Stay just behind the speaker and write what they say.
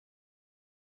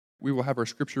we will have our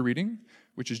scripture reading,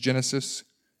 which is Genesis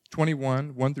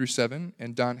 21, 1 through 7,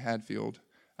 and Don Hadfield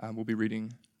will be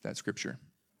reading that scripture.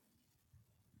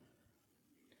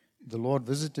 The Lord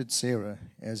visited Sarah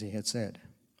as he had said,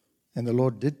 and the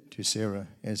Lord did to Sarah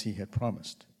as he had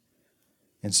promised.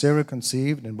 And Sarah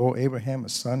conceived and bore Abraham a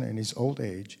son in his old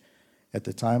age, at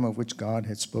the time of which God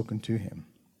had spoken to him.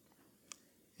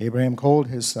 Abraham called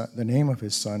his son, the name of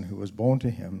his son who was born to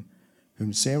him,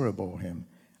 whom Sarah bore him,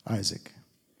 Isaac.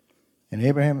 And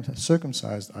Abraham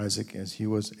circumcised Isaac as he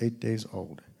was 8 days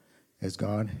old, as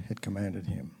God had commanded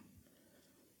him.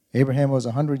 Abraham was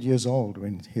 100 years old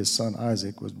when his son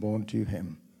Isaac was born to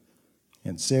him.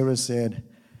 And Sarah said,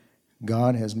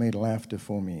 God has made laughter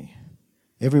for me.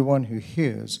 Everyone who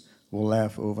hears will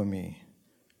laugh over me.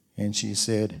 And she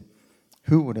said,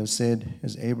 Who would have said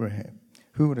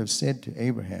to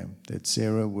Abraham that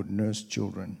Sarah would nurse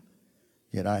children?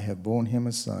 Yet I have borne him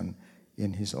a son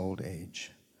in his old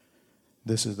age.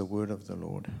 This is the word of the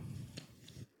Lord.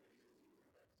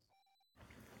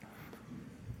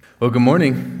 Well, good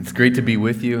morning. It's great to be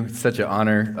with you. It's such an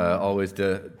honor always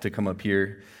to come up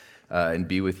here and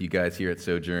be with you guys here at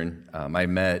Sojourn. I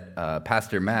met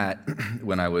Pastor Matt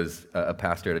when I was a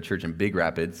pastor at a church in Big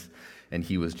Rapids, and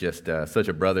he was just such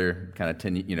a brother, kind of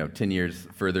 10 years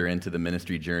further into the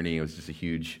ministry journey. It was just a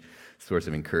huge source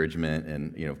of encouragement,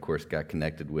 and of course, got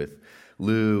connected with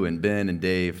Lou and Ben and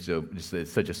Dave. So just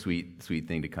it's such a sweet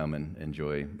thing to come and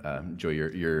enjoy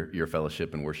your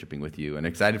fellowship and worshiping with you. And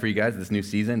excited for you guys this new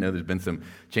season. I know there's been some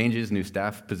changes, new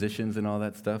staff positions and all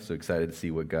that stuff. So excited to see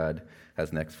what God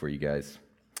has next for you guys.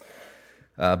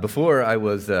 Before I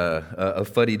was a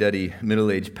fuddy-duddy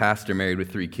middle-aged pastor married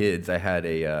with 3 kids, I had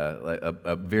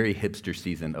a very hipster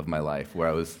season of my life where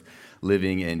I was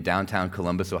living in downtown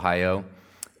Columbus, Ohio,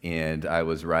 and I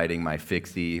was riding my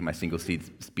Fixie, my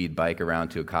single-seat speed bike, around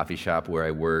to a coffee shop where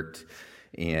I worked.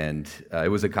 And it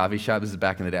was a coffee shop. This is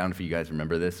back in the day. I don't know if you guys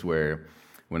remember this, where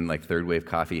when Third Wave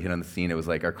Coffee hit on the scene, it was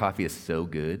like, our coffee is so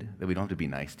good that we don't have to be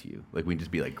nice to you. Like, we can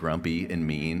just be grumpy and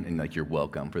mean, and you're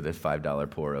welcome for this $5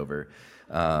 pour over.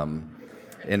 I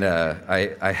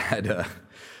had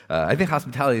I think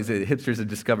hospitality hipsters have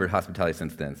discovered hospitality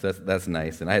since then. So that's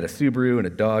nice. And I had a Subaru and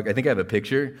a dog. I think I have a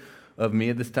picture of me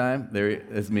at this time. There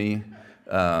is me.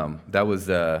 That was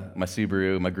my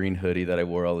Subaru, my green hoodie that I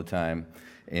wore all the time.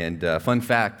 And fun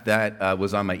fact, that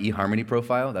was on my eHarmony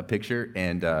profile, that picture.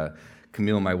 And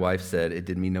Camille, my wife, said it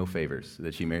did me no favors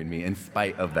that she married me in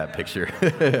spite of that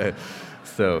picture.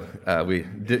 So we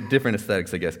different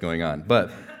aesthetics, I guess, going on.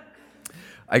 But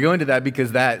I go into that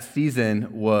because that season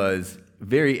was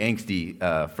very angsty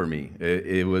for me.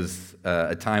 It was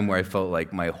a time where I felt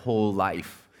like my whole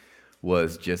life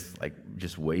was just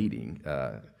waiting.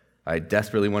 I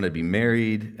desperately wanted to be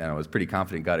married, and I was pretty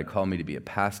confident God had called me to be a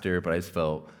pastor, but I just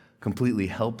felt completely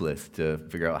helpless to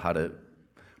figure out how to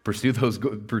pursue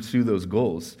those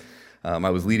goals. I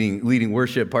was leading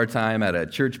worship part-time at a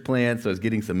church plant, so I was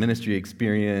getting some ministry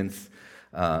experience,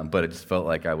 but it just felt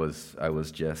like I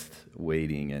was just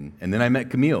waiting. And then I met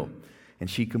Camille, and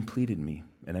she completed me,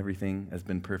 and everything has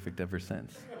been perfect ever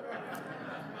since.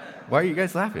 Why are you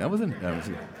guys laughing? I wasn't.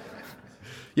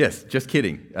 Yes, just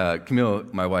kidding. Camille,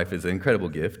 my wife, is an incredible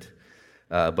gift.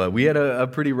 But we had a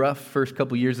pretty rough first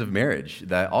couple years of marriage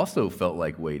that also felt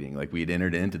like waiting. Like we had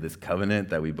entered into this covenant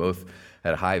that we both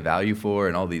had high value for,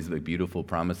 and all these beautiful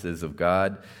promises of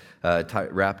God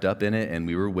wrapped up in it, and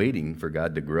we were waiting for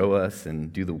God to grow us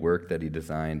and do the work that He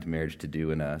designed marriage to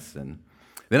do in us. And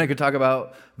then I could talk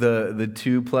about the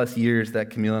 2+ years that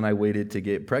Camille and I waited to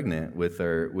get pregnant with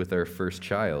our first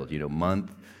child.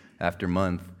 Month after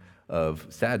month of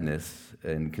sadness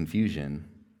and confusion.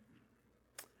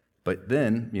 But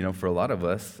then, for a lot of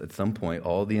us, at some point,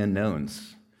 all the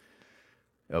unknowns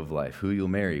of life, who you'll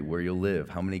marry, where you'll live,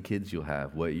 how many kids you'll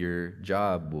have, what your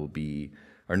job will be,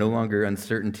 are no longer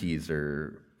uncertainties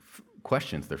or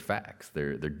questions. They're facts.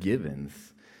 They're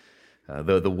givens.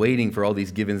 The waiting for all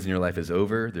these givens in your life is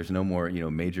over. There's no more,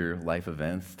 major life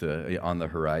events on the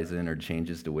horizon or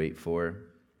changes to wait for.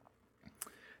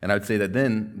 And I would say that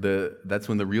then that's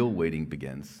when the real waiting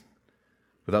begins.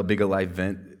 Without big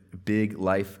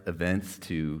life events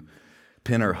to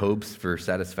pin our hopes for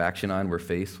satisfaction on, we're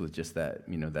faced with just that,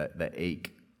 that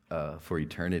ache for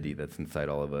eternity that's inside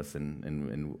all of us,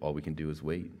 and all we can do is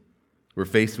wait. We're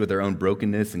faced with our own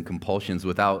brokenness and compulsions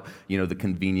without, the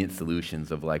convenient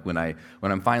solutions of when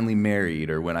I'm finally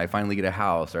married, or when I finally get a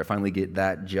house, or I finally get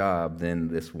that job, then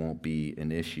this won't be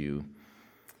an issue.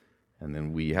 And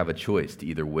then we have a choice to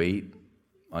either wait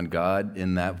on God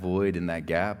in that void, in that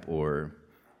gap, or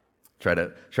try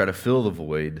to fill the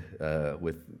void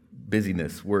with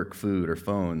busyness, work, food, or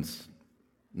phones,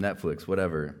 Netflix,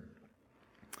 whatever.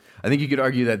 I think you could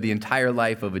argue that the entire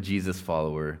life of a Jesus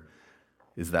follower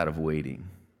is that of waiting.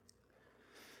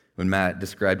 When Matt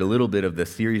described a little bit of the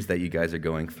series that you guys are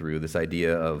going through, this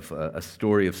idea of a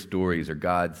story of stories, or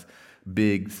God's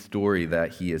big story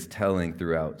that he is telling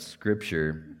throughout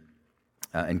Scripture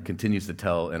and continues to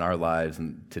tell in our lives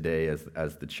and today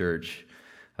as the church,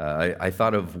 I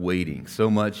thought of waiting. So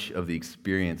much of the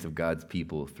experience of God's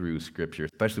people through Scripture,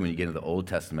 especially when you get into the Old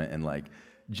Testament and like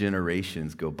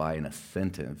generations go by in a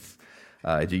sentence,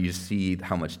 you see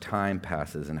how much time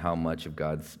passes and how much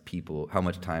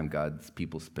time God's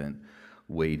people spent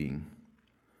waiting.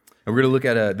 And we're going to look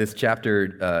at this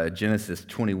chapter, Genesis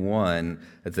 21.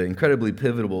 It's an incredibly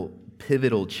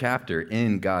pivotal chapter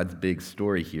in God's big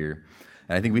story here.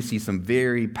 And I think we see some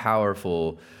very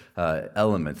powerful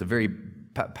elements, very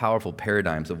powerful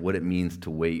paradigms of what it means to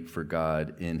wait for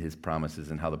God in his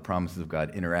promises and how the promises of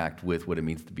God interact with what it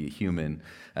means to be a human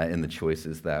in the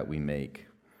choices that we make.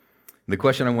 The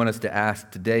question I want us to ask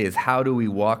today is, how do we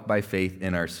walk by faith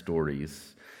in our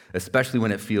stories, especially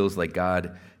when it feels like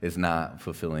God is not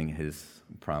fulfilling his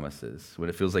promises? When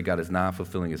it feels like God is not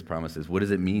fulfilling his promises, what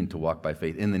does it mean to walk by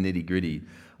faith in the nitty-gritty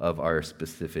of our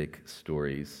specific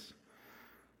stories?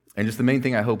 And just the main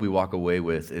thing I hope we walk away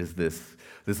with is this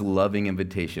loving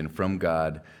invitation from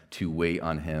God to wait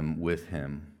on him with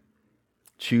him,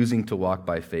 choosing to walk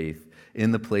by faith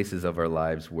in the places of our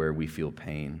lives where we feel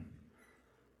pain.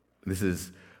 This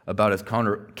is about as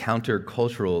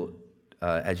countercultural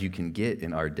as you can get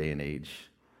in our day and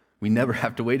age. We never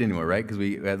have to wait anymore, right? Because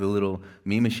we have the little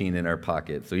me machine in our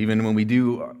pocket. So even when we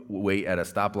do wait at a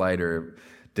stoplight or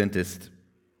dentist,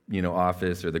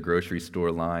 office or the grocery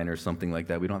store line or something like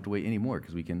that, we don't have to wait anymore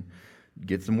because we can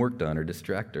get some work done or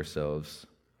distract ourselves.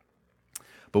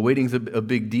 But waiting's a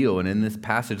big deal, and in this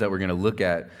passage that we're going to look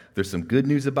at, there's some good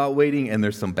news about waiting and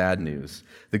there's some bad news.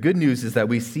 The good news is that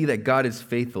we see that God is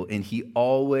faithful and he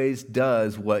always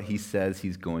does what he says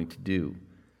he's going to do.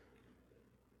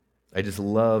 I just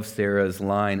love Sarah's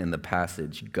line in the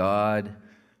passage, God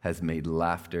has made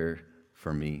laughter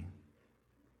for me.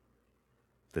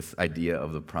 This idea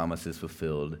of the promises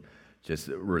fulfilled just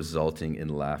resulting in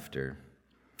laughter.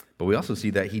 But we also see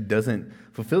that he doesn't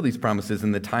fulfill these promises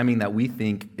in the timing that we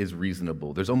think is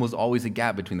reasonable. There's almost always a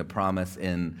gap between the promise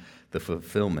and the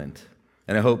fulfillment.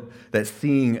 And I hope that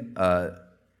seeing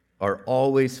our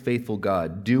always faithful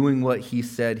God doing what he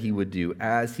said he would do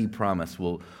as he promised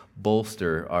will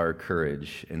bolster our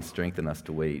courage and strengthen us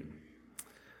to wait.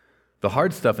 The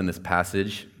hard stuff in this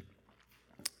passage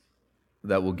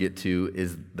that we'll get to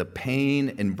is the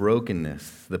pain and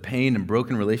brokenness, the pain and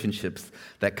broken relationships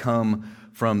that come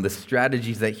from the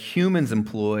strategies that humans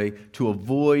employ to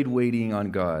avoid waiting on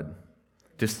God,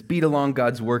 to speed along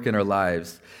God's work in our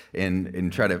lives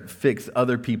and try to fix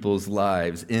other people's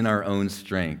lives in our own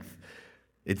strength.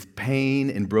 It's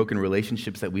pain and broken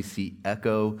relationships that we see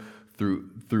echo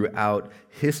throughout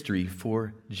history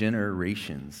for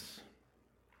generations,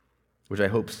 which I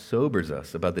hope sobers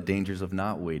us about the dangers of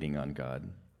not waiting on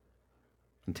God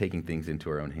and taking things into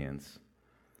our own hands.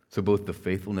 So both the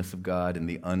faithfulness of God and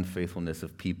the unfaithfulness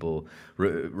of people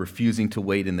refusing to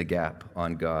wait in the gap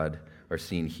on God are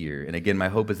seen here. And again, my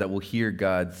hope is that we'll hear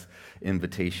God's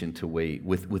invitation to wait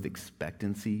with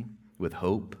expectancy, with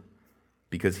hope,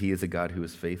 because he is a God who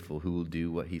is faithful, who will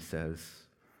do what he says.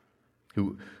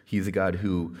 He's a God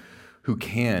who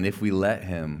can, if we let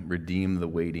him, redeem the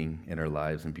waiting in our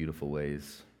lives in beautiful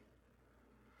ways.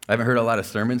 I haven't heard a lot of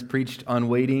sermons preached on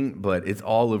waiting, but it's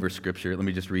all over Scripture. Let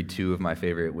me just read two of my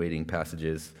favorite waiting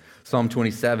passages. Psalm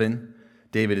 27,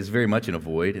 David is very much in a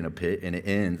void, in a pit,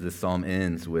 and this psalm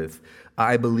ends with,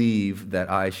 I believe that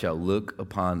I shall look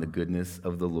upon the goodness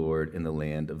of the Lord in the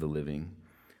land of the living.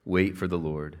 Wait for the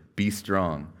Lord. Be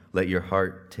strong. Let your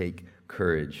heart take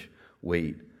courage.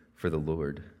 Wait for the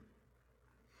Lord.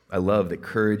 I love that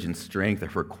courage and strength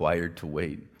are required to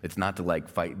wait. It's not to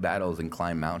fight battles and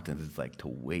climb mountains. It's to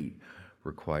wait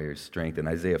requires strength. And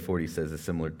Isaiah 40 says a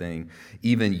similar thing.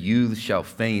 Even youths shall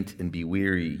faint and be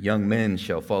weary. Young men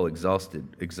shall fall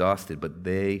exhausted, but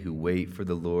they who wait for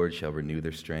the Lord shall renew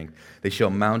their strength. They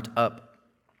shall mount up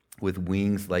with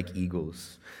wings like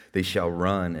eagles. They shall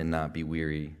run and not be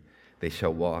weary. They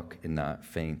shall walk and not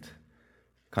faint.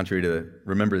 Contrary to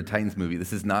Remember the Titans movie,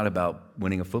 this is not about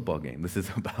winning a football game. This is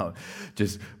about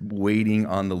just waiting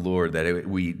on the Lord, that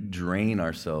we drain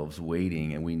ourselves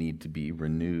waiting and we need to be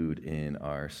renewed in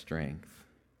our strength.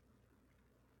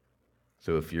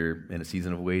 So if you're in a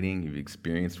season of waiting, you've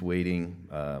experienced waiting,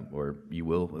 or you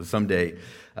will someday,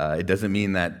 it doesn't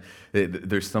mean that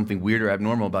there's something weird or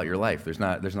abnormal about your life. There's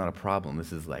not a problem.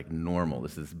 This is like normal.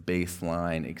 This is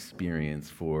baseline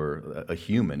experience for a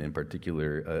human, in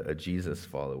particular, a Jesus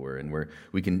follower, and where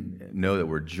we can know that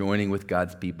we're joining with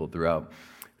God's people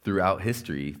throughout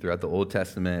history, throughout the Old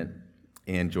Testament,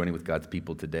 and joining with God's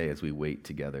people today as we wait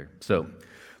together. So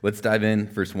let's dive in,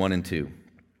 verse 1 and 2.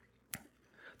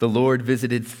 The Lord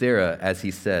visited Sarah as he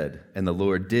said, and the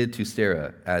Lord did to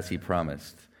Sarah as he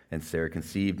promised. And Sarah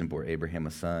conceived and bore Abraham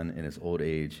a son in his old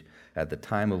age at the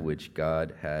time of which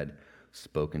God had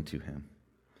spoken to him.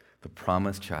 The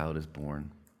promised child is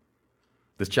born.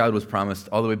 This child was promised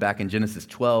all the way back in Genesis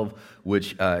 12,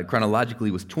 which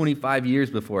chronologically was 25 years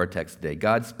before our text today.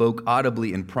 God spoke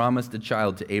audibly and promised a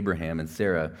child to Abraham and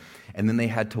Sarah, and then they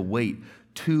had to wait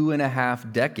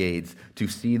 2.5 decades to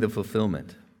see the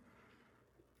fulfillment.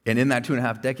 And in that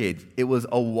 2.5 decades, it was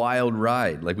a wild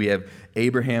ride. Like we have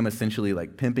Abraham essentially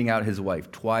like pimping out his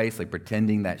wife twice, like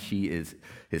pretending that she is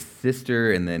his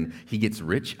sister, and then he gets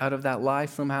rich out of that lie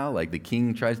somehow. Like the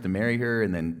king tries to marry her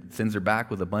and then sends her back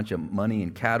with a bunch of money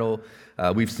and cattle.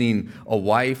 We've seen a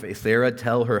wife, Sarah,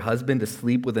 tell her husband to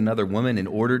sleep with another woman in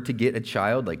order to get a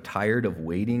child, like tired of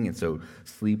waiting, and so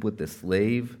sleep with the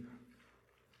slave.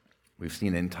 We've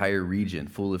seen an entire region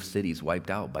full of cities wiped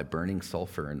out by burning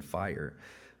sulfur and fire.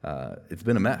 It's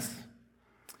been a mess.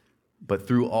 But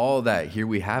through all that, here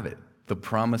we have it, the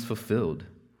promise fulfilled.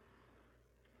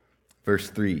 Verse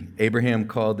 3, Abraham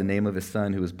called the name of his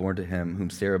son who was born to him, whom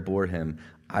Sarah bore him,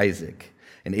 Isaac.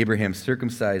 And Abraham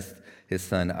circumcised his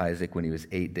son Isaac when he was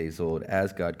 8 days old,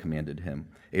 as God commanded him.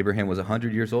 Abraham was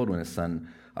 100 years old when his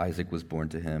son Isaac was born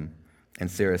to him. And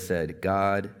Sarah said,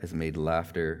 God has made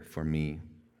laughter for me.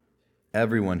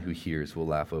 Everyone who hears will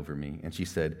laugh over me. And she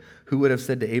said, who would have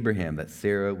said to Abraham that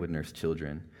Sarah would nurse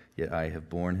children? Yet I have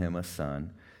borne him a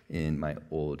son in my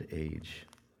old age.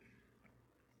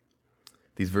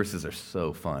 These verses are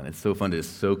so fun. It's so fun to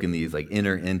just soak in these, like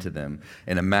enter into them,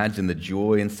 and imagine the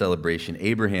joy and celebration.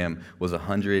 Abraham was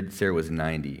 100, Sarah was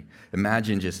 90.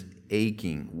 Imagine just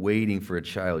aching, waiting for a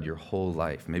child your whole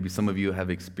life. Maybe some of you have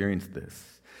experienced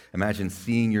this. Imagine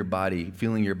seeing your body,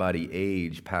 feeling your body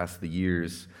age past the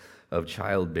years of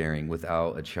childbearing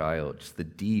without a child, just the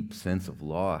deep sense of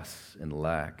loss and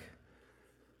lack.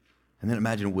 And then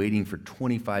imagine waiting for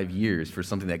 25 years for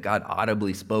something that God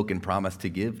audibly spoke and promised to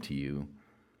give to you.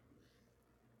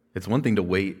 It's one thing to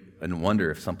wait and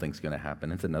wonder if something's going to happen.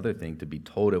 It's another thing to be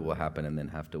told it will happen and then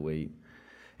have to wait.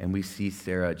 And we see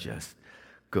Sarah just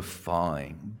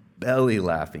guffawing, belly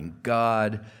laughing.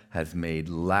 God has made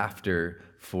laughter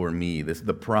for me.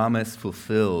 The promise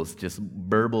fulfills, just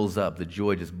burbles up. The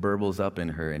joy just burbles up in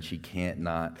her, and she can't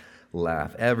not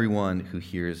laugh. Everyone who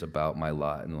hears about my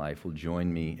lot in life will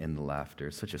join me in the laughter.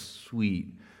 It's such a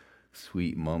sweet,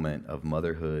 sweet moment of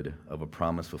motherhood, of a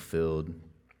promise fulfilled.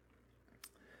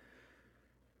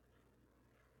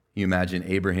 You imagine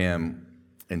Abraham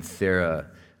and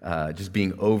Sarah just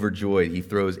being overjoyed.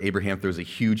 Abraham throws a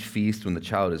huge feast when the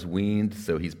child is weaned,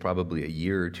 so he's probably a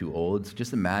year or two old. So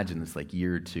just imagine this like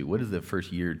year or two. What is the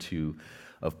first year or two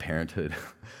of parenthood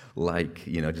like?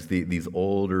 Just these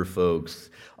older folks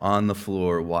on the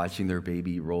floor watching their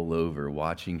baby roll over,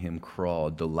 watching him crawl,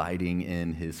 delighting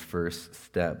in his first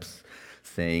steps,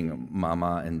 saying,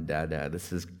 Mama and Dada.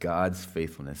 This is God's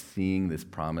faithfulness, seeing this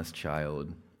promised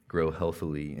child grow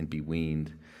healthily and be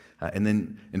weaned. And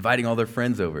then inviting all their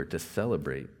friends over to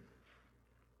celebrate.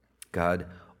 God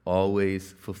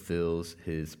always fulfills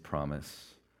his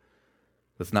promise.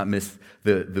 Let's not miss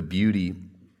the beauty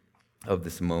of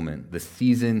this moment, the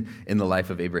season in the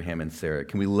life of Abraham and Sarah.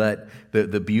 Can we let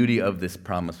the beauty of this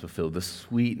promise fulfill, the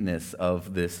sweetness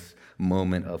of this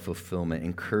moment of fulfillment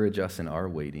encourage us in our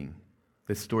waiting?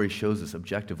 This story shows us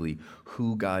objectively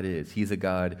who God is. He's a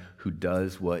God who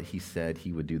does what he said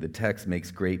he would do. The text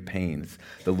makes great pains.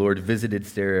 The Lord visited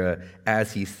Sarah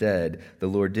as he said. The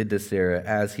Lord did to Sarah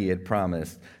as he had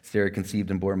promised. Sarah conceived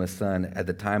and bore him a son at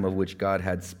the time of which God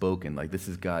had spoken. Like this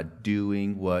is God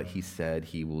doing what he said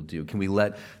he will do. Can we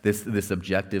let this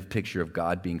objective picture of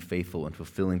God being faithful and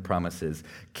fulfilling promises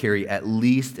carry at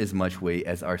least as much weight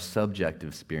as our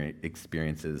subjective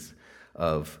experiences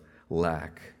of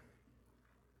lack?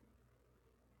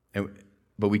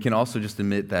 But we can also just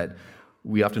admit that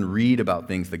we often read about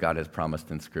things that God has promised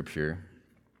in Scripture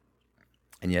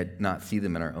and yet not see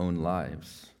them in our own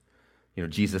lives.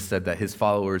 Jesus said that his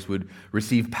followers would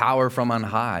receive power from on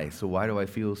high. So why do I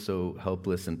feel so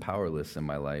helpless and powerless in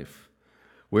my life?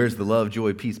 Where's the love,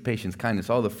 joy, peace, patience, kindness,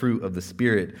 all the fruit of the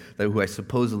Spirit who I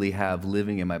supposedly have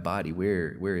living in my body?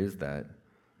 Where is that?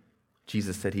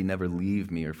 Jesus said he'd never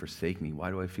leave me or forsake me.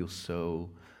 Why do I feel so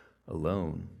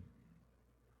alone?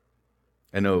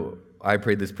 I know I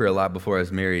prayed this prayer a lot before I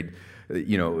was married.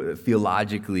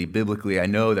 Theologically, biblically, I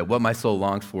know that what my soul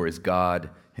longs for is God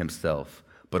himself.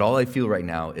 But all I feel right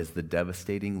now is the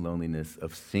devastating loneliness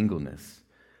of singleness.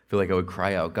 I feel like I would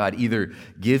cry out, God, either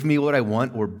give me what I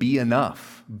want or be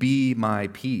enough. Be my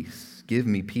peace. Give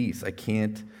me peace. I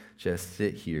can't just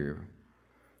sit here.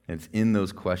 And it's in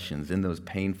those questions, in those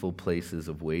painful places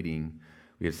of waiting,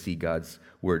 we have to see God's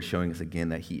word showing us again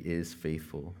that he is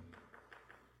faithful.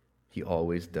 He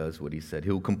always does what he said.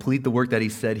 He will complete the work that he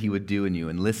said he would do in you.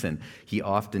 And listen, he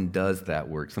often does that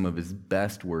work, some of his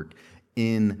best work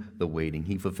in the waiting.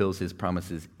 He fulfills his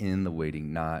promises in the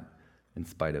waiting, not in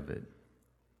spite of it.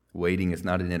 Waiting is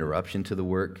not an interruption to the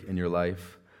work in your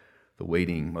life. The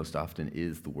waiting most often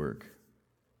is the work.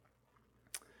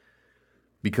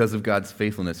 Because of God's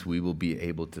faithfulness, we will be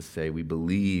able to say, we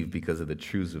believe because of the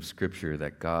truths of Scripture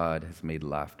that God has made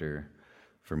laughter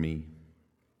for me.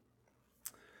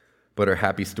 But our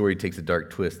happy story takes a dark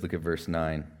twist. Look at verse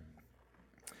 9.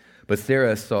 But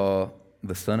Sarah saw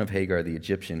the son of Hagar, the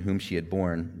Egyptian, whom she had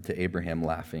borne to Abraham,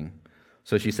 laughing.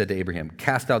 So she said to Abraham,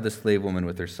 cast out this slave woman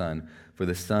with her son, for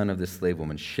the son of this slave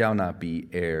woman shall not be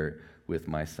heir with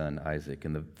my son Isaac.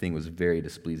 And the thing was very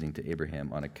displeasing to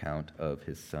Abraham on account of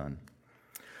his son.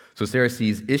 So Sarah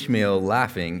sees Ishmael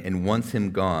laughing and wants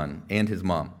him gone, and his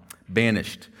mom,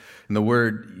 banished. And the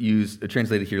word used,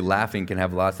 translated here, laughing, can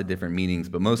have lots of different meanings,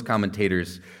 but most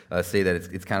commentators say that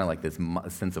it's kind of like this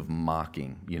sense of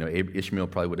mocking. Ishmael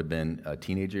probably would have been a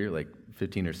teenager, like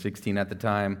 15 or 16 at the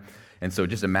time. And so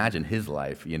just imagine his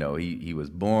life. He was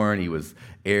born, he was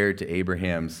heir to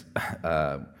Abraham's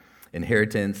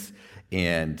inheritance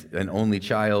and an only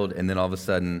child, and then all of a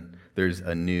sudden there's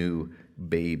a new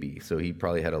baby. So he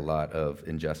probably had a lot of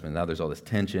adjustment. Now there's all this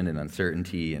tension and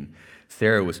uncertainty, and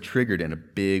Sarah was triggered in a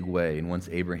big way and wants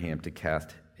Abraham to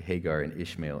cast Hagar and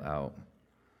Ishmael out.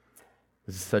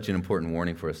 This is such an important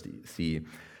warning for us to see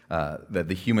that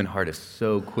the human heart is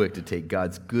so quick to take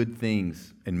God's good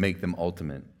things and make them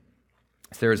ultimate.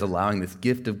 Sarah's allowing this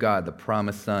gift of God, the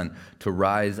promised son, to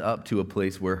rise up to a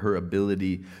place where her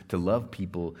ability to love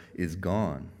people is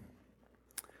gone.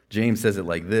 James says it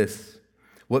like this: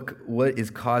 What is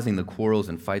causing the quarrels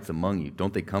and fights among you?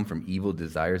 Don't they come from evil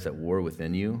desires at war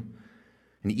within you?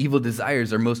 And evil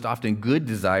desires are most often good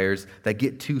desires that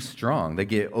get too strong, that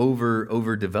get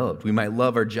overdeveloped. We might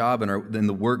love our job and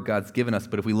the work God's given us,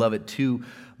 but if we love it too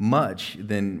much,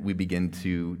 then we begin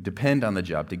to depend on the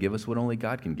job to give us what only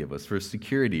God can give us for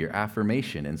security or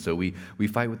affirmation. And so we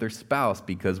fight with our spouse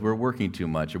because we're working too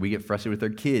much, or we get frustrated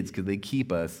with our kids because they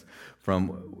keep us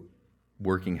from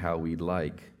working how we'd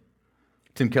like.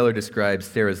 Tim Keller describes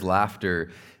Sarah's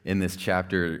laughter in this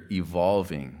chapter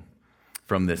evolving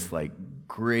from this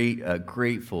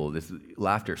grateful, this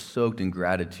laughter soaked in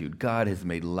gratitude. God has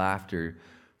made laughter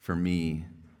for me,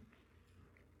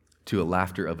 to a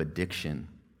laughter of addiction.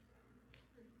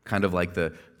 Kind of like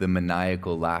the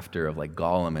maniacal laughter of like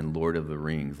Gollum in Lord of the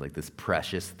Rings, like this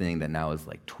precious thing that now is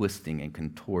like twisting and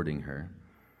contorting her.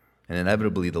 And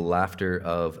inevitably, the laughter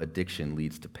of addiction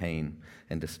leads to pain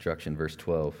and destruction. Verse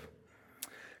 12.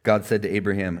 God said to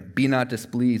Abraham, "Be not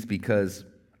displeased because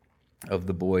of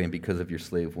the boy and because of your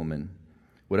slave woman.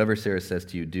 Whatever Sarah says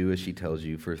to you, do as she tells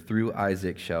you, for through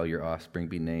Isaac shall your offspring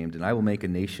be named, and I will make a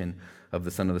nation of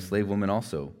the son of the slave woman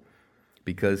also,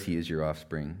 because he is your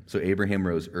offspring." So Abraham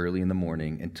rose early in the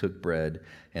morning and took bread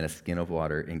and a skin of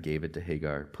water and gave it to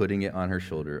Hagar, putting it on her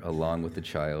shoulder along with the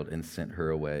child, and sent her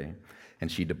away.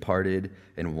 And she departed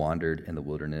and wandered in the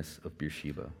wilderness of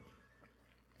Beersheba.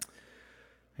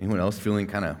 Anyone else feeling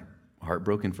kind of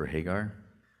heartbroken for Hagar?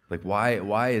 Like,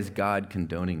 why is God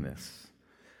condoning this?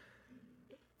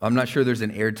 I'm not sure there's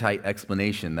an airtight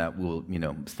explanation that will,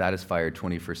 satisfy our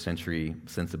 21st century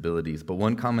sensibilities. But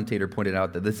one commentator pointed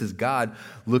out that this is God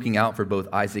looking out for both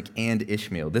Isaac and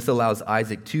Ishmael. This allows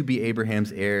Isaac to be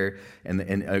Abraham's heir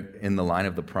in the line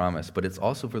of the promise, but it's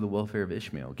also for the welfare of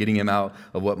Ishmael, getting him out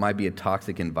of what might be a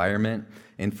toxic environment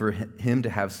and for him to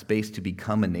have space to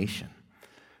become a nation.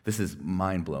 This is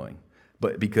mind-blowing.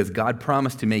 But because God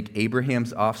promised to make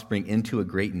Abraham's offspring into a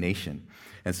great nation.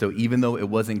 And so even though it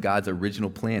wasn't God's original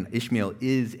plan, Ishmael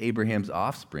is Abraham's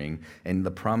offspring, and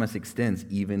the promise extends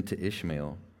even to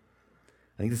Ishmael.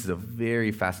 I think this is a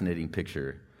very fascinating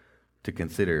picture to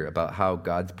consider about how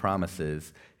God's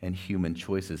promises and human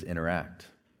choices interact.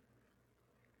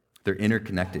 They're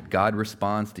interconnected. God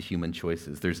responds to human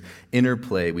choices. There's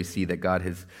interplay. We see that God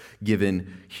has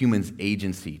given humans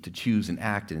agency to choose and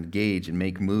act and engage and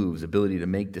make moves, ability to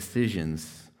make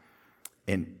decisions.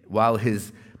 And while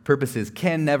his purposes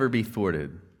can never be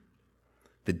thwarted,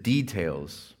 the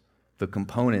details, the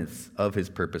components of his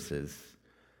purposes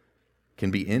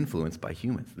can be influenced by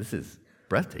humans. This is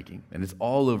breathtaking, and it's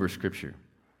all over Scripture.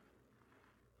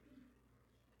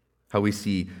 How we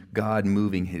see God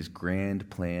moving his grand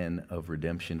plan of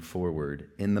redemption forward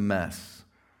in the mess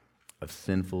of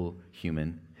sinful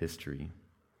human history.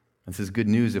 This is good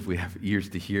news if we have ears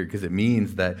to hear, because it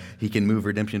means that he can move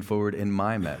redemption forward in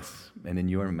my mess and in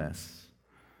your mess.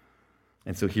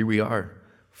 And so here we are,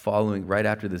 following right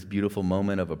after this beautiful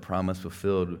moment of a promise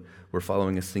fulfilled. We're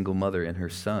following a single mother and her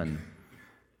son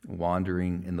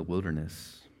wandering in the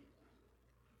wilderness.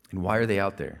 And why are they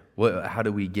out there? How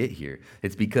do we get here?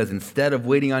 It's because instead of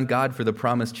waiting on God for the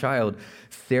promised child,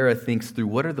 Sarah thinks through,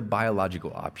 what are the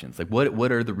biological options? Like,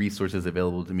 what are the resources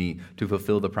available to me to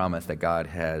fulfill the promise that God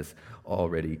has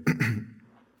already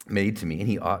made to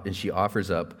me? And she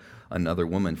offers up another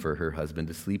woman for her husband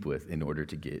to sleep with in order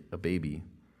to get a baby.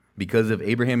 Because of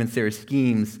Abraham and Sarah's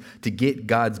schemes to get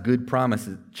God's good promised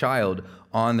child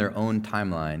on their own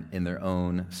timeline, in their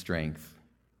own strength.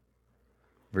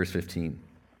 Verse 15.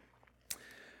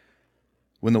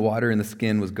 When the water in the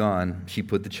skin was gone, she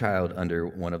put the child under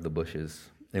one of the bushes.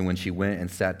 And when she went and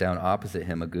sat down opposite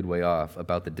him a good way off,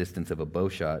 about the distance of a bow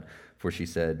shot, for she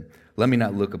said, "Let me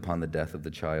not look upon the death of the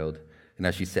child." And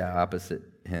as she sat opposite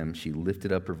him, she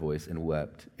lifted up her voice and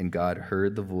wept. And God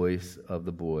heard the voice of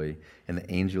the boy, and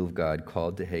the angel of God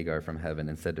called to Hagar from heaven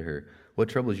and said to her, "What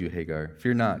troubles you, Hagar?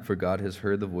 Fear not, for God has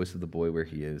heard the voice of the boy where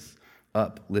he is.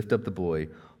 Up, lift up the boy,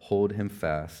 hold him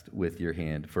fast with your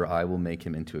hand, for I will make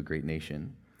him into a great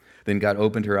nation." Then God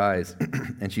opened her eyes,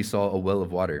 and she saw a well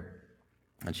of water.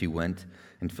 And she went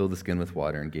and filled the skin with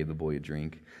water and gave the boy a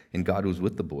drink. And God was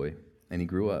with the boy, and he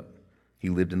grew up. He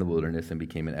lived in the wilderness and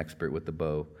became an expert with the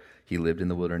bow. He lived in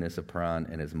the wilderness of Paran,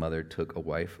 and his mother took a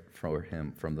wife for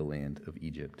him from the land of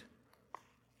Egypt.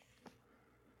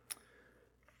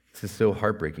 This is so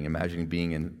heartbreaking, imagining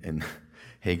being in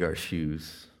Hagar's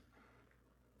shoes.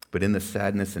 But in the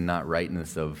sadness and not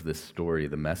rightness of this story,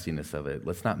 the messiness of it,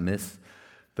 let's not miss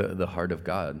the heart of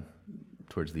God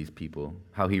towards these people,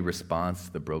 how he responds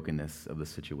to the brokenness of the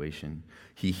situation.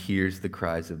 He hears the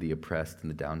cries of the oppressed and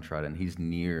the downtrodden. He's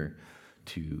near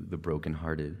to the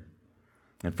brokenhearted.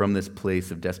 And from this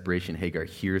place of desperation, Hagar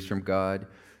hears from God,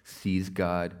 sees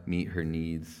God meet her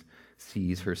needs,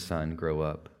 sees her son grow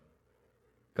up.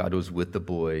 God was with the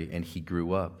boy, and he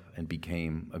grew up and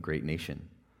became a great nation.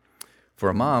 For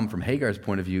a mom, from Hagar's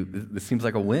point of view, this seems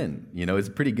like a win. It's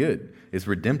pretty good. It's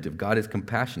redemptive. God is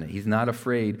compassionate. He's not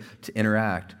afraid to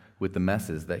interact with the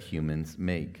messes that humans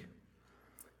make.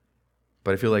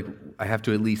 But I feel like I have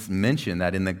to at least mention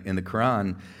that in the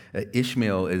Quran,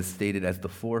 Ishmael is stated as the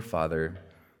forefather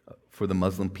for the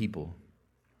Muslim people.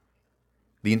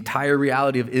 The entire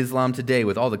reality of Islam today,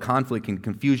 with all the conflict and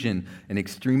confusion and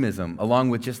extremism, along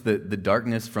with just the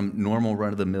darkness from normal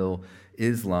run-of-the-mill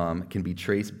Islam, can be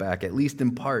traced back, at least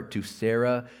in part, to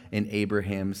Sarah and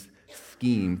Abraham's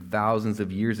scheme thousands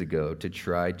of years ago to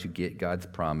try to get God's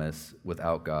promise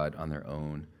without God on their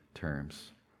own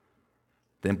terms.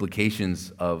 The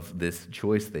implications of this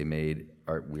choice they made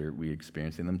we're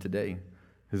experiencing them today.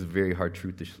 This is a very hard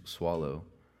truth to swallow.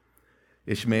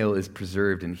 Ishmael is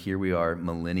preserved, and here we are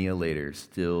millennia later,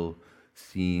 still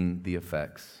seeing the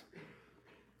effects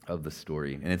of the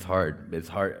story. And it's hard. It's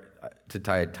hard to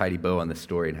tie a tidy bow on the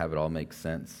story and have it all make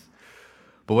sense.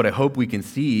 But what I hope we can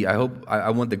see, I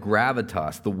want the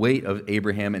gravitas, the weight of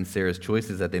Abraham and Sarah's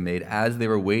choices that they made as they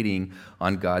were waiting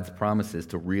on God's promises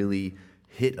to really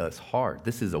hit us hard.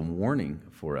 This is a warning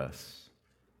for us.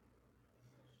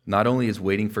 Not only is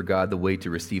waiting for God the way to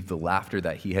receive the laughter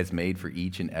that he has made for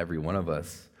each and every one of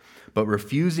us, but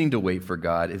refusing to wait for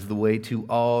God is the way to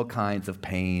all kinds of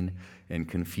pain and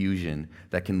confusion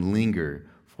that can linger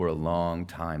for a long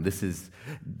time. This is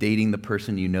dating the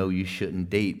person you know you shouldn't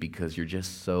date because you're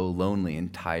just so lonely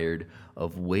and tired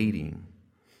of waiting.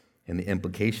 And the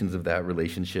implications of that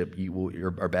relationship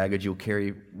are baggage you'll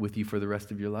carry with you for the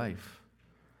rest of your life.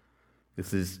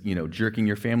 This is, jerking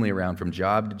your family around from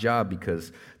job to job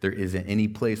because there isn't any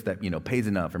place that, pays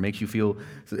enough or makes you feel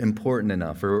important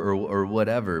enough or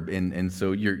whatever. And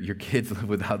so your kids live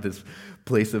without this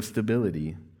place of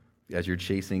stability as you're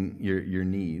chasing your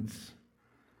needs.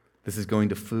 This is going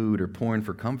to food or porn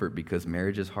for comfort because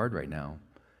marriage is hard right now.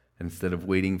 Instead of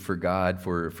waiting for God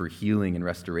for healing and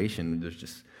restoration, there's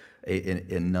just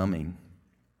a numbing.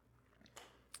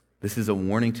 This is a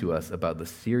warning to us about the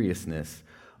seriousness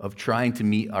of trying to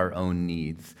meet our own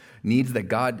needs that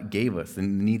God gave us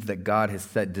and needs that God has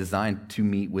designed to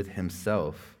meet with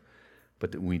himself.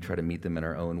 But that when we try to meet them in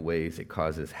our own ways, it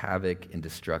causes havoc and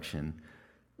destruction,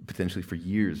 potentially for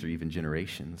years or even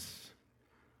generations.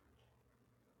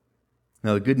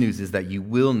 Now, the good news is that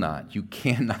you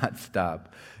cannot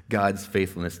stop God's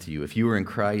faithfulness to you. If you are in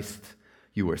Christ,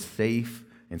 you are safe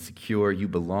and secure. You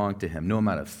belong to him. No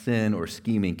amount of sin or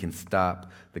scheming can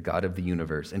stop the God of the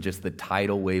universe and just the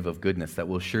tidal wave of goodness that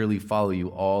will surely follow you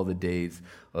all the days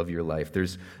of your life.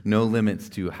 There's no limits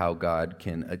to how God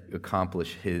can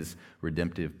accomplish his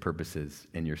redemptive purposes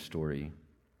in your story.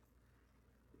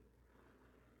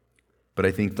 But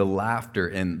I think the laughter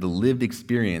and the lived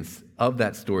experience of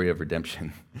that story of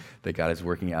redemption that God is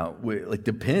working out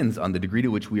depends on the degree to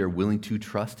which we are willing to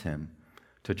trust him,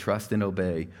 to trust and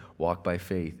obey, walk by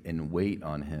faith, and wait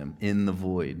on him in the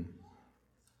void.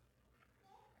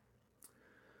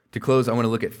 To close, I want to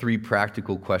look at 3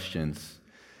 practical questions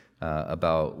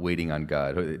about waiting on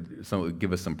God. So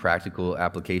give us some practical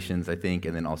applications, I think,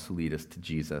 and then also lead us to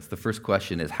Jesus. The first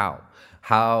question is how?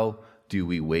 How do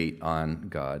we wait on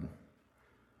God?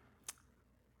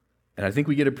 And I think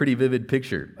we get a pretty vivid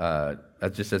picture,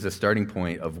 just as a starting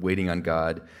point of waiting on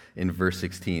God in verse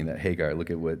 16, that Hagar,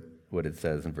 look at what it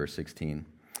says in verse 16.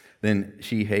 Then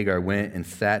she, Hagar, went and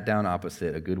sat down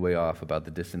opposite, a good way off, about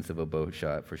the distance of a bow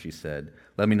shot, for she said,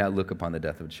 "Let me not look upon the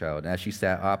death of a child." And as she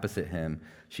sat opposite him,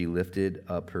 she lifted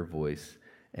up her voice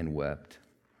and wept.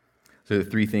 So the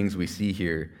 3 things we see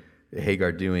here,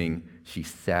 Hagar doing: she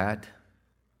sat,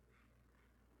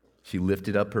 she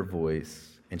lifted up her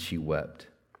voice, and she wept.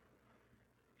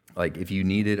 Like, if you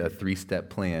needed a 3-step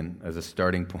plan as a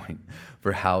starting point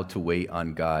for how to wait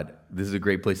on God, this is a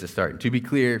great place to start. And to be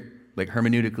clear, like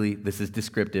hermeneutically, this is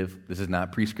descriptive. This is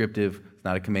not prescriptive. It's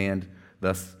not a command,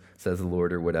 thus says the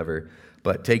Lord or whatever.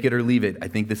 But take it or leave it. I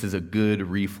think this is a good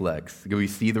reflex. We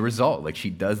see the result. Like, she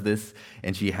does this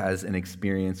and she has an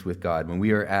experience with God. When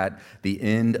we are at the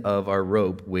end of our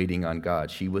rope waiting on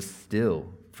God, she was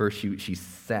still. First, she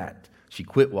sat. She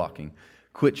quit walking.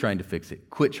 Quit trying to fix it.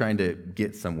 Quit trying to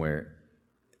get somewhere,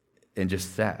 and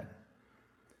just sat.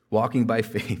 Walking by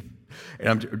faith. And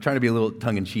I'm trying to be a little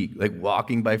tongue-in-cheek. Like,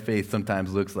 walking by faith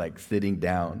sometimes looks like sitting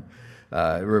down.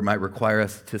 It might require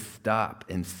us to stop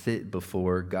and sit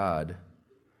before God.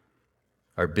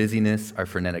 Our busyness, our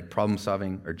frenetic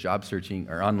problem-solving, our job searching,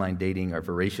 our online dating, our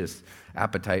voracious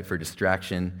appetite for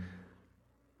distraction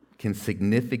can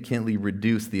significantly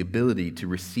reduce the ability to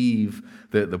receive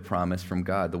the promise from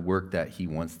God, the work that he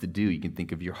wants to do. You can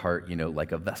think of your heart,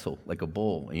 like a vessel, like a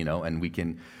bowl, and we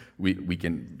can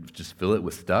just fill it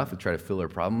with stuff and try to fill our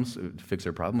problems, fix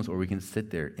our problems, or we can sit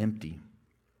there empty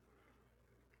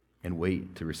and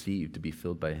wait to receive, to be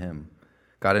filled by him.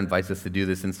 God invites us to do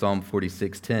this in Psalm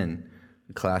 46:10,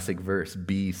 the classic verse,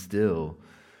 "Be still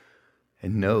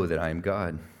and know that I am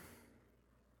God."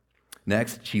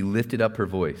 Next, she lifted up her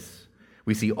voice.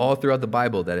 We see all throughout the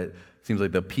Bible that it seems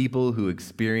like the people who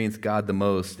experience God the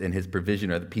most and his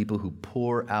provision are the people who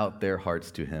pour out their hearts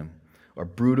to him, are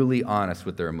brutally honest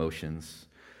with their emotions.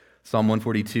 Psalm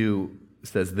 142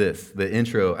 says this, the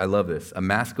intro, I love this, a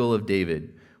maskil of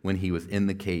David when he was in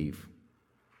the cave.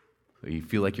 So you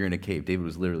feel like you're in a cave. David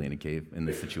was literally in a cave in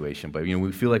this situation. But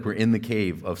we feel like we're in the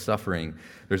cave of suffering.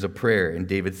 There's a prayer, and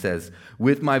David says,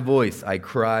 "With my voice I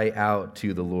cry out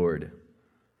to the Lord.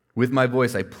 With my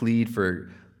voice I plead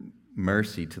for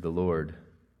mercy to the Lord.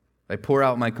 I pour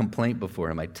out my complaint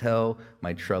before him. I tell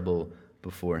my trouble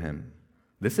before him."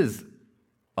 This is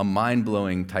a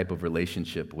mind-blowing type of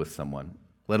relationship with someone,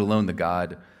 let alone the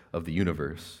God of the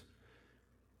universe.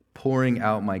 Pouring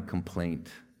out my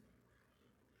complaint,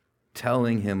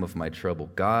 telling him of my trouble.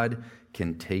 God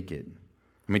can take it.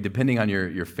 I mean, depending on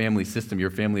your family system, your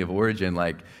family of origin,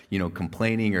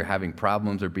 complaining or having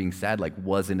problems or being sad,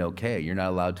 wasn't okay. You're not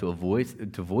allowed to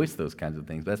voice those kinds of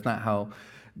things. That's not how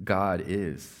God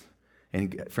is.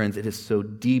 And friends, it is so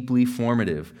deeply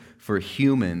formative for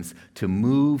humans to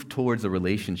move towards a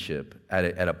relationship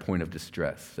at a point of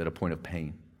distress, at a point of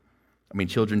pain. I mean,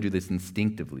 children do this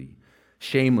instinctively,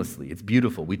 shamelessly. It's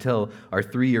beautiful. We tell our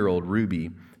 3-year-old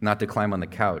Ruby not to climb on the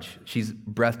couch. She's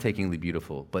breathtakingly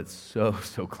beautiful, but so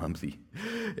clumsy.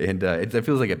 And it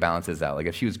feels like it balances out. Like,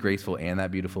 if she was graceful and that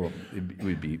beautiful, it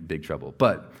would be big trouble.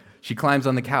 But she climbs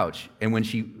on the couch, and when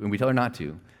we tell her not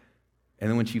to, and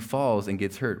then when she falls and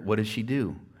gets hurt, what does she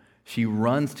do? She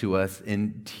runs to us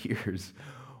in tears,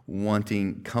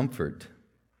 wanting comfort.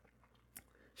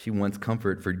 She wants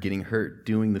comfort for getting hurt,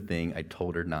 doing the thing I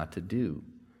told her not to do.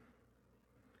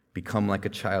 Become like a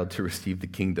child to receive the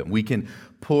kingdom. We can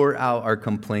pour out our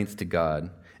complaints to God.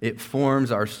 It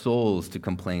forms our souls to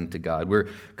complain to God.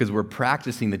 Because we're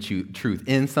practicing the truth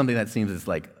in something that seems as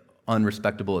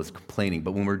unrespectable as complaining.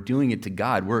 But when we're doing it to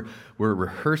God, we're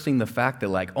rehearsing the fact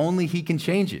that only he can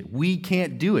change it. We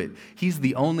can't do it. He's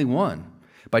the only one.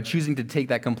 By choosing to take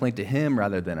that complaint to him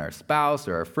rather than our spouse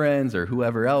or our friends or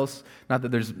whoever else, not that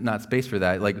there's not space for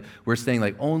that, like we're saying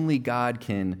like only God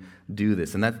can do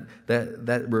this. And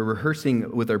that we're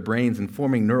rehearsing with our brains and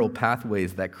forming neural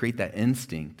pathways that create that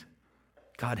instinct.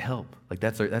 God help. Like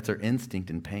that's our instinct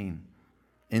in pain,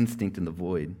 instinct in the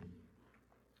void.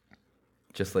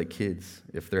 Just like kids,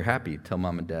 if they're happy, tell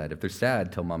mom and dad. If they're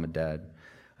sad, tell mom and dad.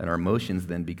 And our emotions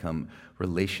then become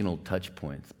relational touch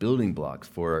points, building blocks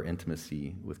for our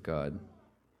intimacy with God.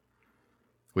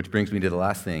 Which brings me to the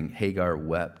last thing. Hagar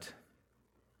wept.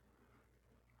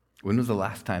 When was the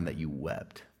last time that you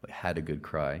wept, like had a good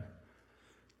cry?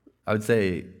 I would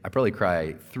say I probably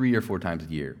cry 3 or 4 times a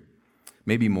year.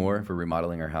 Maybe more if we're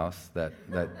remodeling our house.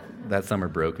 That summer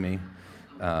broke me.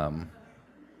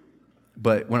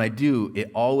 But when I do, it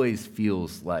always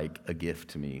feels like a gift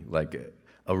to me, like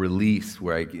a release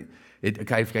where I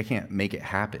can't make it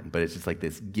happen, but it's just like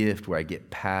this gift where I get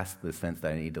past the sense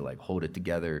that I need to like hold it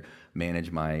together,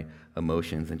 manage my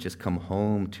emotions, and just come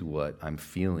home to what I'm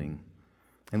feeling.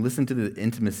 And listen to the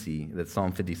intimacy that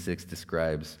Psalm 56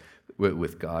 describes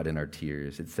with God in our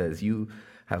tears. It says, "You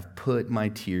have put my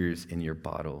tears in your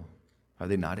bottle. Are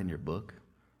they not in your book?"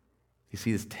 You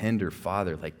see this tender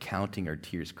Father like counting our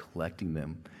tears, collecting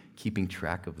them, keeping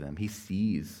track of them. He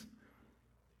sees.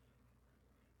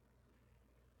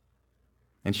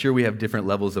 And sure, we have different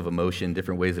levels of emotion,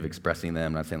 different ways of expressing them.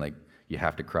 I'm not saying like you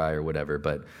have to cry or whatever,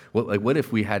 but what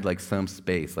if we had like some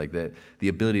space, like the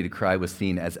ability to cry was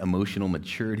seen as emotional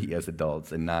maturity as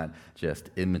adults and not just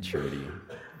immaturity.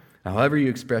 Now, however you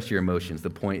express your emotions, the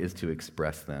point is to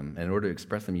express them. And in order to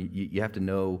express them, you have to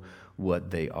know what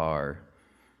they are.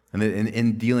 And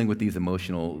in dealing with these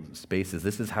emotional spaces,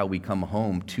 this is how we come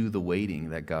home to the waiting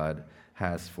that God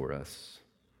has for us.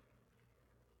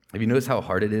 Have you noticed how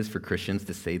hard it is for Christians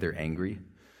to say they're angry?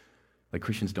 Like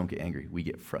Christians don't get angry, we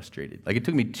get frustrated. Like it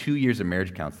took me 2 years of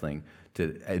marriage counseling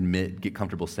to get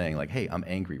comfortable saying like, hey, I'm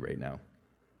angry right now.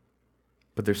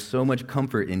 But there's so much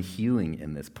comfort in healing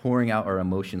in this. Pouring out our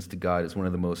emotions to God is one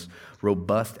of the most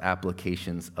robust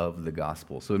applications of the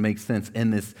gospel. So it makes sense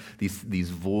in these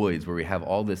voids where we have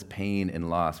all this pain and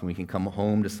loss, when we can come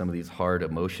home to some of these hard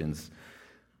emotions.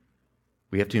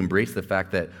 We have to embrace the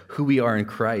fact that who we are in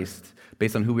Christ,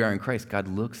 based on who we are in Christ, God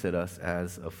looks at us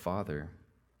as a father.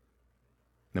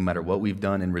 No matter what we've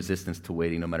done in resistance to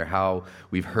waiting, no matter how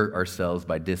we've hurt ourselves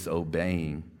by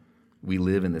disobeying, we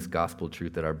live in this gospel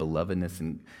truth that our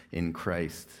belovedness in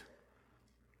Christ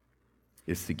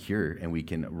is secure, and we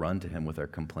can run to him with our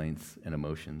complaints and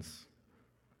emotions.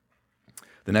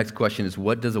 The next question is,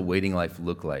 what does a waiting life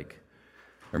look like?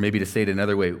 Or maybe to say it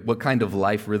another way, what kind of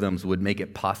life rhythms would make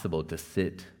it possible to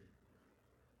sit,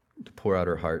 to pour out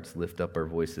our hearts, lift up our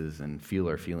voices, and feel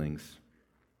our feelings?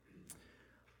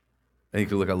 I think it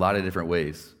could look a lot of different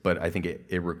ways, but I think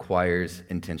it requires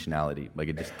intentionality. Like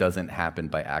it just doesn't happen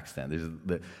by accident.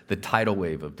 There's the tidal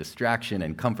wave of distraction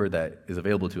and comfort that is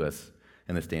available to us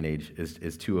in this day and age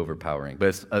is too overpowering. But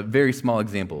it's a very small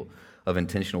example of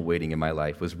intentional waiting in my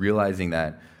life was realizing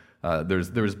that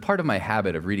there was part of my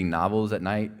habit of reading novels at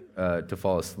night to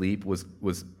fall asleep was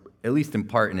at least in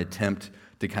part an attempt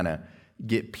to kind of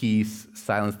get peace,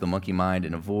 silence the monkey mind,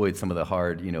 and avoid some of the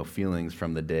hard feelings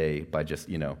from the day by just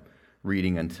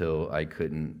reading until I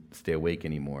couldn't stay awake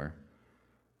anymore.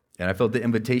 And I felt the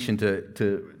invitation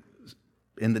to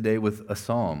end the day with a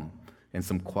psalm and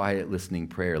some quiet listening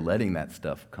prayer, letting that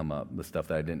stuff come up, the stuff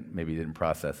that I didn't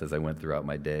process as I went throughout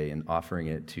my day, and offering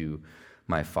it to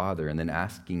my Father, and then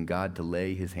asking God to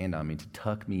lay his hand on me, to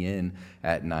tuck me in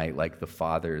at night like the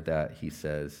Father that he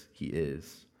says he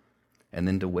is. And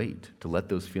then to wait, to let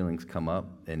those feelings come up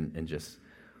and just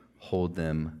hold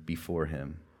them before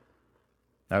him.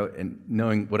 Now, and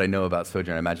knowing what I know about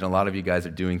Sojourn, I imagine a lot of you guys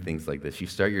are doing things like this. You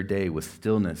start your day with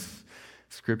stillness,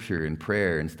 scripture, and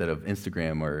prayer instead of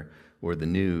Instagram or the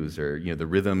news or the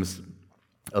rhythms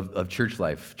of church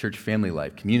life, church family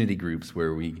life, community groups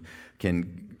where we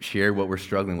can share what we're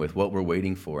struggling with, what we're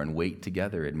waiting for, and wait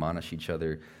together, admonish each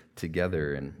other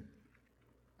together. And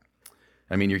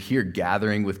I mean, you're here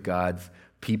gathering with God's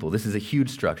people. This is a huge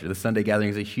structure. The Sunday gathering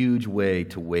is a huge way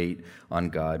to wait on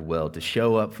God well, to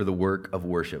show up for the work of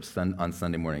worship on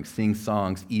Sunday morning, sing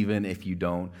songs even if you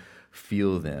don't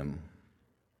feel them.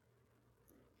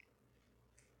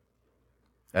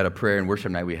 At a prayer and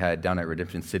worship night we had down at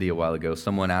Redemption City a while ago,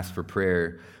 someone asked for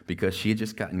prayer because she had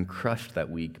just gotten crushed that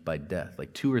week by death.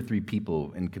 Like 2 or 3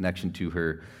 people in connection to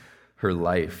her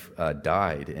life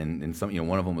died, and some,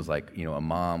 one of them was like, a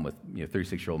mom with,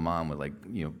 36-year-old mom with like,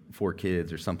 4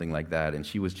 kids or something like that, and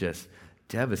she was just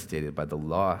devastated by the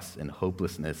loss and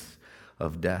hopelessness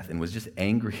of death and was just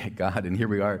angry at God. And here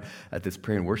we are at this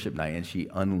prayer and worship night, and she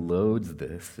unloads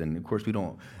this. And of course, we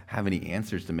don't have any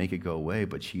answers to make it go away,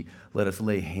 but she let us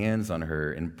lay hands on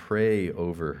her and pray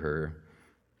over her.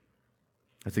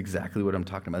 That's exactly what I'm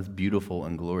talking about. It's beautiful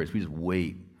and glorious. We just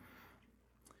wait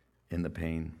in the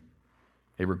pain.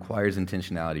 It requires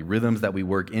intentionality, rhythms that we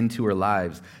work into our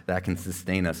lives that can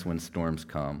sustain us when storms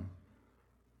come,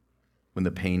 when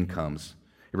the pain comes.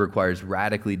 It requires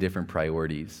radically different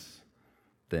priorities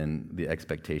than the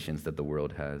expectations that the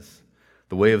world has.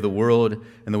 The way of the world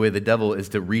and the way of the devil is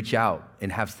to reach out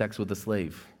and have sex with a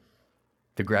slave,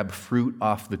 to grab fruit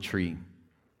off the tree.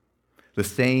 The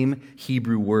same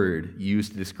Hebrew word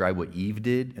used to describe what Eve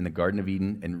did in the Garden of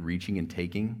Eden and reaching and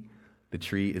taking the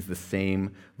tree is the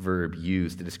same verb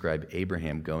used to describe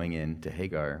Abraham going in to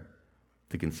Hagar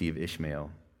to conceive Ishmael.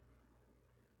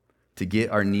 To get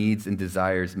our needs and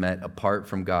desires met apart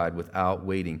from God without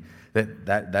waiting.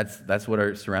 That's what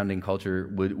our surrounding culture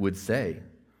would say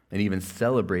and even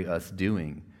celebrate us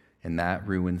doing, and that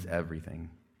ruins everything.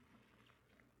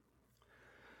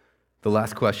 The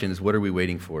last question is, what are we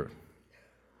waiting for?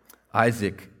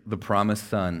 Isaac, the promised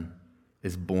son,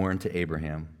 is born to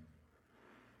Abraham.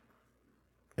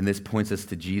 And this points us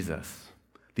to Jesus,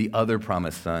 the other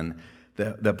promised son,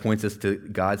 that points us to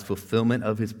God's fulfillment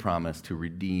of his promise to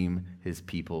redeem his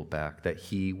people back, that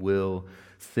he will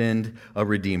send a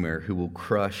redeemer who will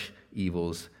crush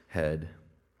evil's head.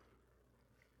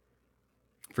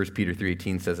 1 Peter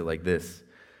 3:18 says it like this: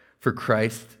 "For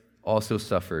Christ also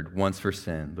suffered once for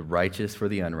sin, the righteous for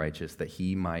the unrighteous, that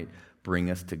he might bring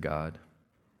us to God."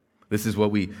 This is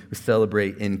what we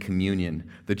celebrate in communion.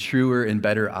 The truer and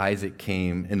better Isaac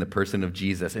came in the person of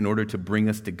Jesus in order to bring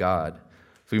us to God,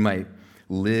 so we might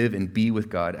live and be with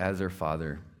God as our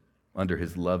Father under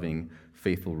his loving,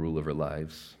 faithful rule of our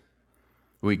lives.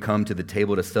 We come to the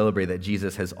table to celebrate that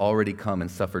Jesus has already come and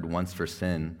suffered once for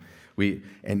sin. We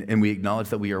acknowledge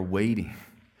that we are waiting.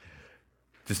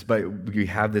 Despite we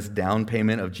have this down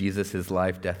payment of Jesus, his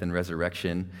life, death, and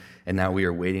resurrection, and now we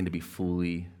are waiting to be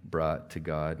fully brought to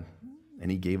God. And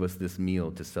he gave us this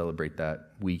meal to celebrate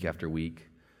that week after week.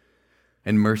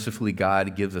 And mercifully,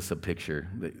 God gives us a picture.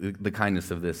 The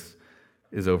kindness of this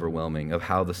is overwhelming, of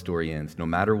how the story ends. No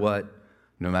matter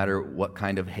what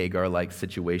kind of Hagar-like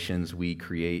situations we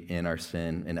create in our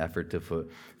sin in effort to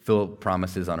fulfill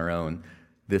promises on our own,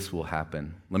 this will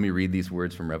happen. Let me read these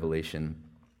words from Revelation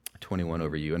 21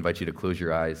 over you. I invite you to close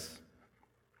your eyes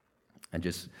and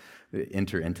just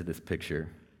enter into this picture.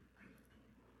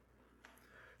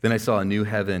 Then I saw a new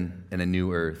heaven and a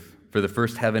new earth, for the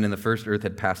first heaven and the first earth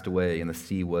had passed away, and the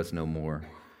sea was no more.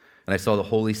 And I saw the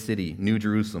holy city, New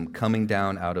Jerusalem, coming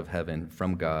down out of heaven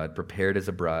from God, prepared as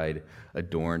a bride,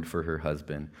 adorned for her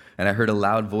husband. And I heard a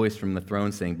loud voice from the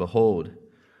throne saying, "Behold,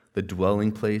 the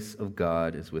dwelling place of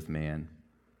God is with man.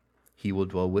 He will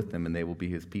dwell with them, and they will be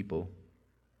his people.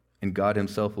 And God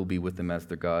himself will be with them as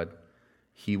their God.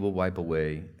 He will wipe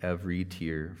away every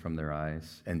tear from their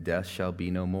eyes, and death shall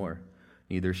be no more.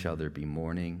 Neither shall there be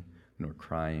mourning, nor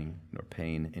crying, nor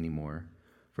pain anymore,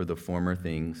 for the former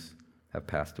things have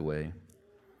passed away."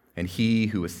 And he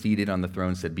who was seated on the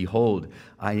throne said, "Behold,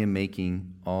 I am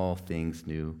making all things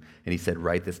new." And he said,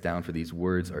 "Write this down, for these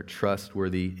words are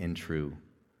trustworthy and true." And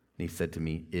he said to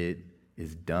me, "It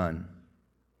is done.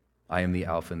 I am the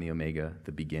Alpha and the Omega,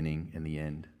 the beginning and the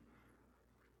end."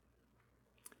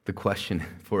 The question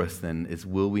for us then is,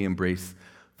 will we embrace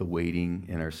the waiting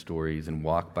in our stories and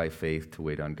walk by faith to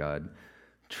wait on God?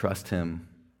 Trust him,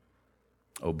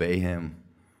 obey him,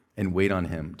 and wait on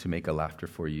him to make a laughter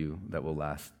for you that will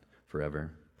last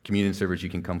forever. Communion servers, you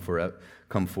can come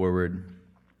forward.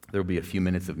 There will be a few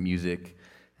minutes of music,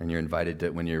 and you're invited to,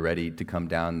 when you're ready, to come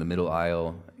down the middle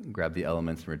aisle, grab the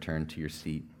elements, and return to your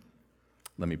seat.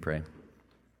 Let me pray.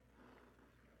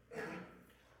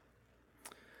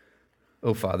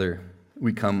 Oh, Father,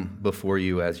 we come before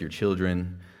you as your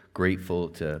children, grateful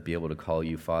to be able to call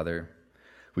you Father.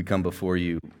 We come before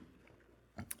you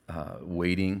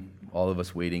waiting, all of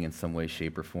us waiting in some way,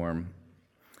 shape, or form.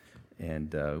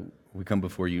 And we come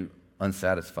before you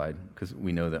unsatisfied, because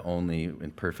we know that only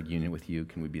in perfect union with you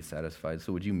can we be satisfied.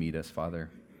 So would you meet us, Father?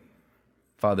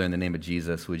 Father, in the name of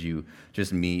Jesus, would you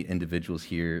just meet individuals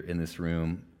here in this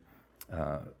room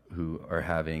who are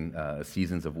having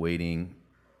seasons of waiting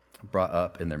brought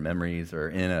up in their memories,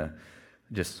 or in a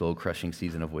just soul-crushing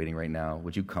season of waiting right now?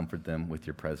 Would you comfort them with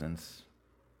your presence?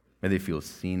 May they feel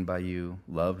seen by you,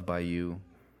 loved by you,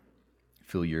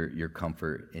 feel your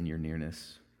comfort in your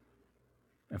nearness.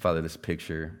 And Father, this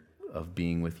picture of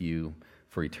being with you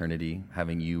for eternity,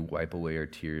 having you wipe away our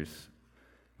tears,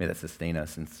 may that sustain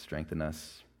us and strengthen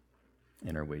us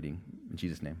in our waiting. In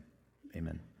Jesus' name,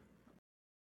 Amen.